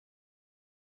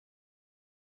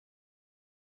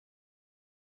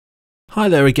Hi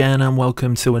there again, and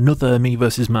welcome to another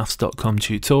me-versus-maths.com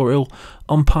tutorial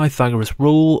on Pythagoras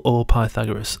rule or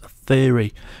Pythagoras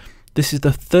theory. This is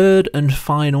the third and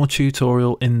final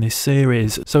tutorial in this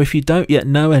series, so if you don't yet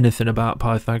know anything about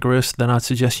Pythagoras, then I'd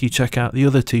suggest you check out the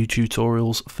other two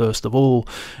tutorials first of all.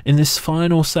 In this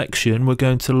final section, we're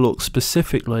going to look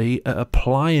specifically at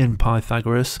applying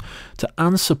Pythagoras to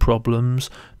answer problems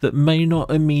that may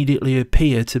not immediately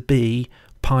appear to be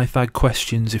Pythag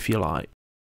questions, if you like.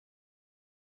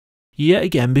 Yet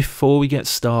again, before we get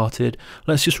started,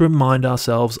 let's just remind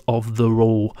ourselves of the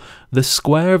rule. The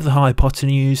square of the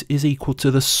hypotenuse is equal to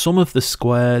the sum of the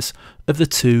squares of the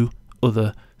two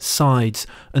other sides.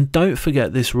 And don't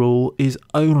forget, this rule is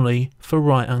only for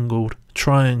right-angled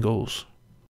triangles.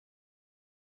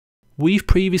 We've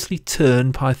previously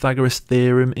turned Pythagoras'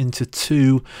 theorem into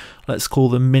two, let's call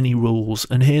them mini rules,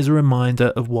 and here's a reminder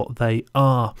of what they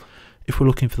are. If we're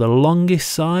looking for the longest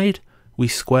side, we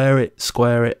square it,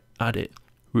 add it,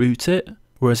 root it,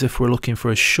 whereas if we're looking for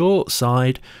a short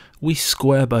side, we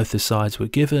square both the sides we're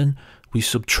given, we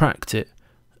subtract it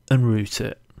and root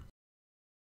it.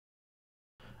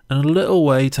 And a little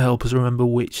way to help us remember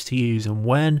which to use and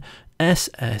when,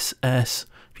 SSS,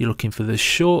 if you're looking for the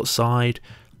short side,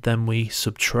 then we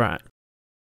subtract.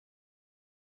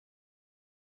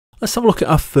 Let's have a look at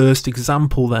our first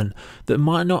example then, that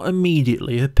might not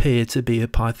immediately appear to be a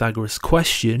Pythagoras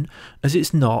question, as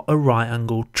it's not a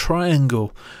right-angled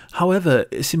triangle. However,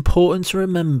 it's important to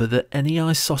remember that any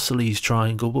isosceles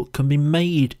triangle can be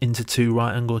made into two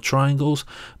right-angled triangles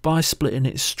by splitting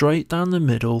it straight down the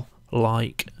middle,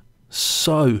 like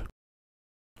so.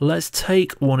 Let's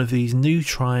take one of these new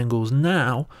triangles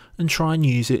now and try and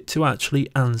use it to actually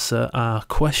answer our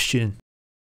question.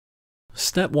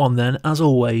 Step 1 then, as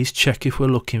always, check if we're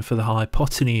looking for the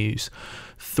hypotenuse.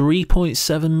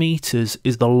 3.7 meters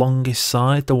is the longest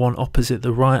side, the one opposite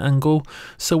the right angle,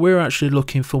 so we're actually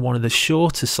looking for one of the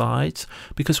shorter sides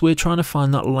because we're trying to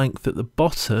find that length at the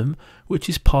bottom, which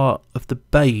is part of the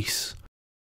base.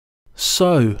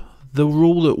 So the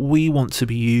rule that we want to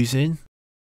be using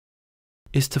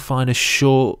is to find a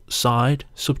short side,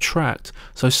 subtract.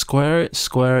 So square it,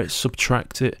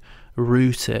 subtract it,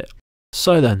 root it.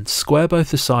 So then, square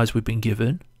both the sides we've been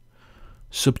given,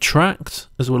 subtract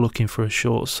as we're looking for a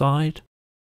short side,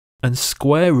 and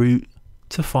square root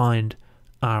to find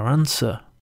our answer.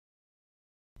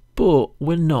 But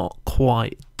we're not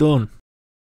quite done.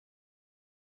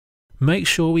 Make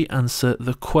sure we answer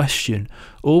the question.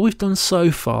 All we've done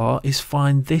so far is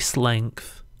find this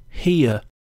length here.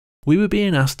 We were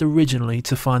being asked originally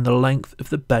to find the length of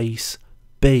the base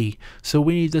B, so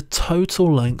we need the total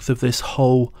length of this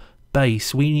whole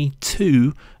base. We need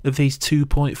two of these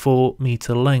 2.4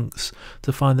 meter lengths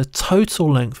to find the total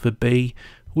length for B,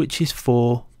 which is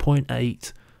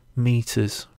 4.8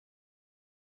 meters.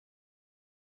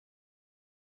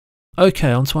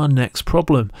 Okay, on to our next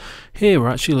problem. Here we're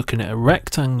actually looking at a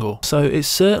rectangle, so it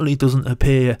certainly doesn't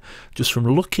appear, just from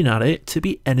looking at it, to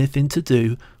be anything to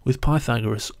do with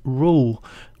Pythagoras' rule.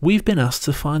 We've been asked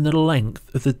to find the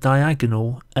length of the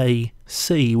diagonal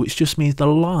AC, which just means the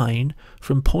line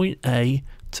from point A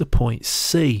to point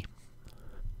C.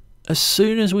 As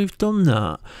soon as we've done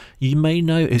that, you may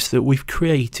notice that we've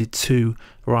created two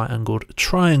right-angled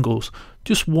triangles,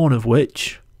 just one of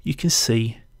which you can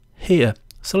see here.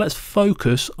 So let's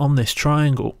focus on this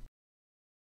triangle.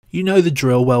 You know the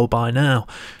drill well by now.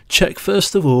 Check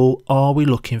first of all, are we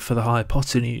looking for the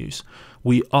hypotenuse?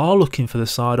 We are looking for the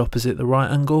side opposite the right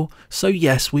angle, so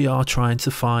yes, we are trying to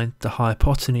find the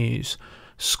hypotenuse.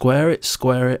 Square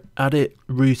it, add it,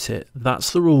 root it.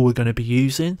 That's the rule we're going to be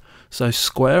using. So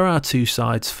square our two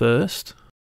sides first,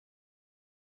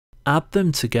 add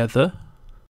them together,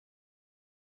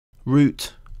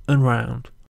 root and round.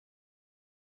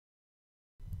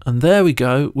 And there we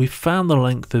go, we've found the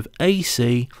length of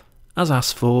AC as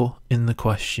asked for in the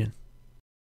question.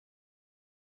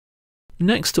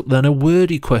 Next up then, a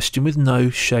wordy question with no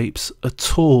shapes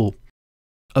at all.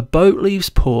 A boat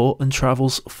leaves port and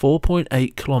travels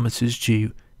 4.8 kilometers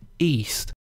due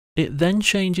east. It then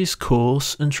changes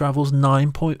course and travels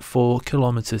 9.4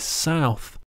 kilometers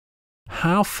south.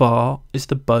 How far is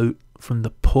the boat from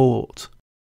the port?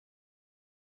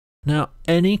 Now,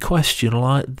 any question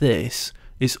like this,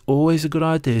 it's always a good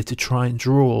idea to try and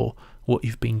draw what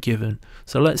you've been given.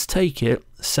 So let's take it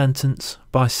sentence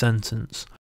by sentence.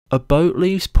 A boat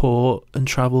leaves port and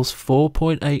travels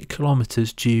 4.8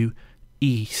 kilometers due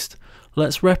east.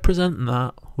 Let's represent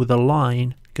that with a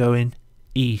line going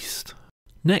east.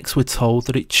 Next, we're told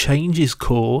that it changes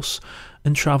course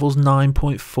and travels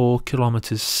 9.4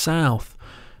 kilometers south.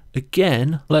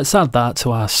 Again, let's add that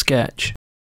to our sketch.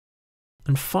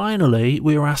 And finally,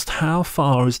 we are asked how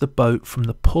far is the boat from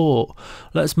the port.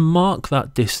 Let's mark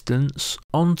that distance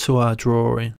onto our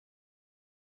drawing.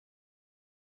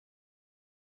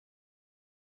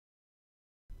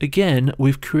 Again,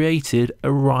 we've created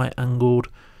a right-angled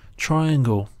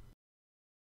triangle.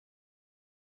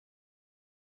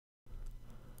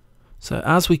 So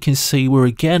as we can see, we're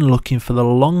again looking for the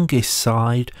longest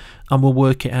side and we'll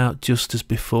work it out just as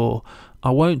before.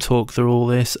 I won't talk through all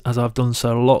this as I've done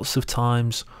so lots of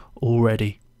times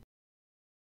already.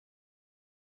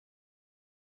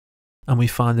 And we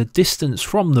find the distance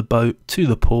from the boat to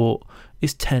the port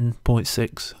is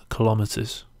 10.6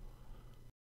 kilometers.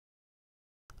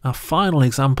 Our final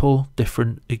example,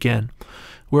 different again.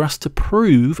 We're asked to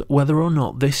prove whether or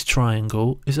not this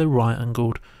triangle is a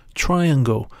right-angled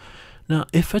triangle. Now,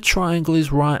 if a triangle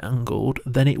is right-angled,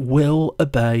 then it will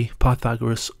obey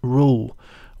Pythagoras' rule.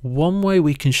 One way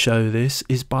we can show this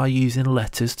is by using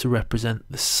letters to represent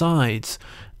the sides.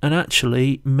 And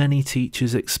actually, many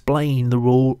teachers explain the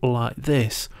rule like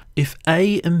this. If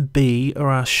A and B are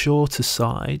our shorter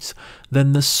sides,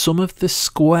 then the sum of the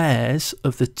squares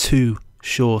of the two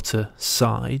shorter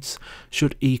sides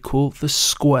should equal the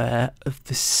square of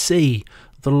the C,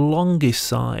 the longest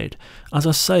side. As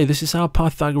I say, this is how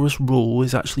Pythagoras' rule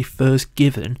is actually first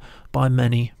given by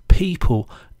many people.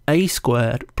 A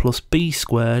squared plus B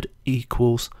squared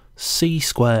equals C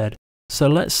squared. So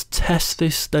let's test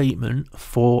this statement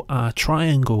for our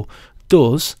triangle.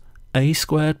 Does A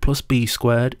squared plus B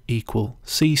squared equal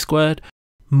C squared?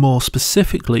 More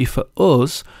specifically for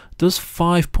us, does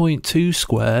 5.2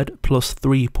 squared plus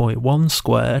 3.1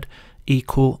 squared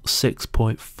equal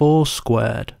 6.4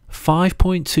 squared?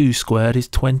 5.2 squared is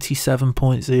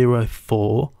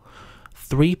 27.04,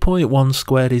 3.1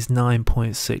 squared is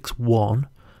 9.61,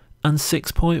 and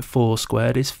 6.4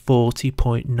 squared is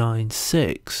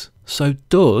 40.96. So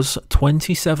does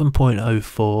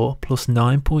 27.04 plus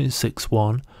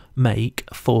 9.61 make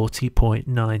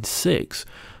 40.96?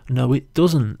 No, it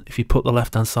doesn't. If you put the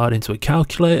left hand side into a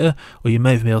calculator, or you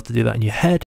may be able to do that in your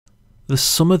head, the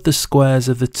sum of the squares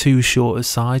of the two shorter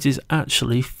sides is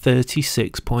actually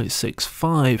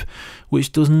 36.65,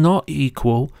 which does not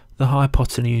equal the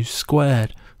hypotenuse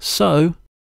squared. So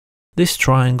this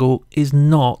triangle is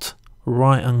not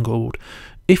right-angled.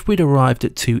 If we'd arrived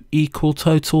at two equal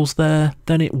totals there,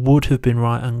 then it would have been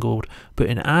right-angled, but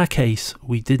in our case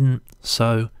we didn't,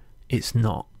 so it's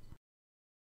not.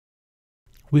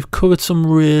 We've covered some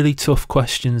really tough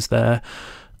questions there.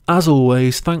 As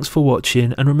always, thanks for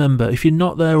watching, and remember, if you're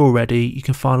not there already, you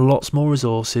can find lots more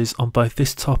resources on both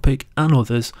this topic and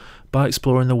others by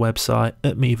exploring the website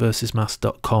at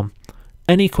meversusmaths.com.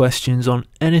 Any questions on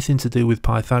anything to do with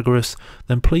Pythagoras,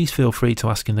 then please feel free to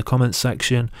ask in the comments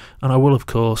section, and I will of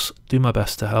course do my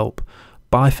best to help.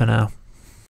 Bye for now.